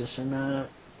conscious or not.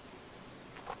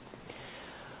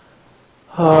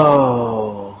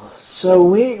 Oh, so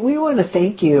we want to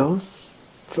thank you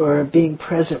for being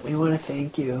present. We want to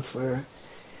thank you for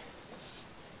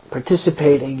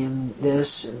participating in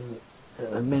this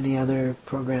and many other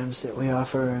programs that we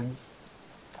offer, and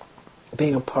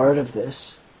being a part of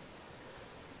this.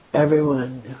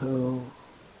 Everyone who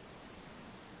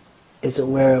is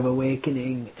aware of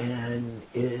awakening and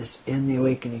is in the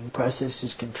awakening process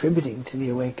is contributing to the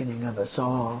awakening of us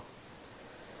all.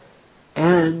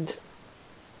 And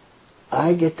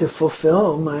I get to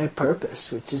fulfill my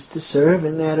purpose, which is to serve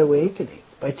in that awakening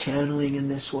by channeling in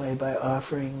this way, by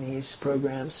offering these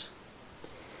programs,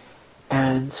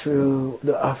 and through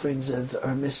the offerings of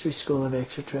our Mystery School of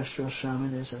Extraterrestrial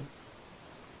Shamanism.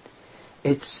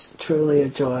 It's truly a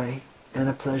joy and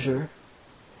a pleasure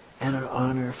and an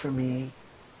honor for me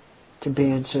to be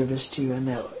in service to you in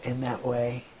that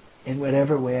way, in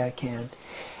whatever way I can.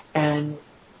 And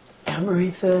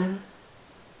Amrita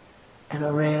and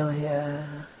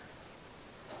Aurelia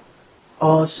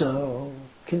also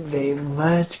convey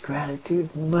much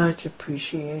gratitude, much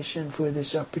appreciation for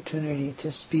this opportunity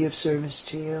to be of service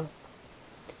to you.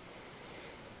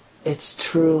 It's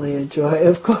truly a joy,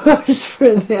 of course,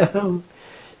 for them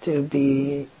to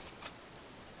be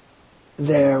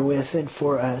there with and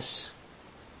for us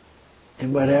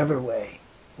in whatever way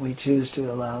we choose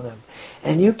to allow them.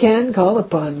 And you can call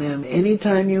upon them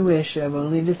anytime you wish. You have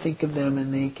only to think of them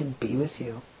and they can be with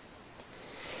you.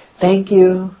 Thank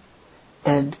you,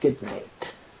 and good night.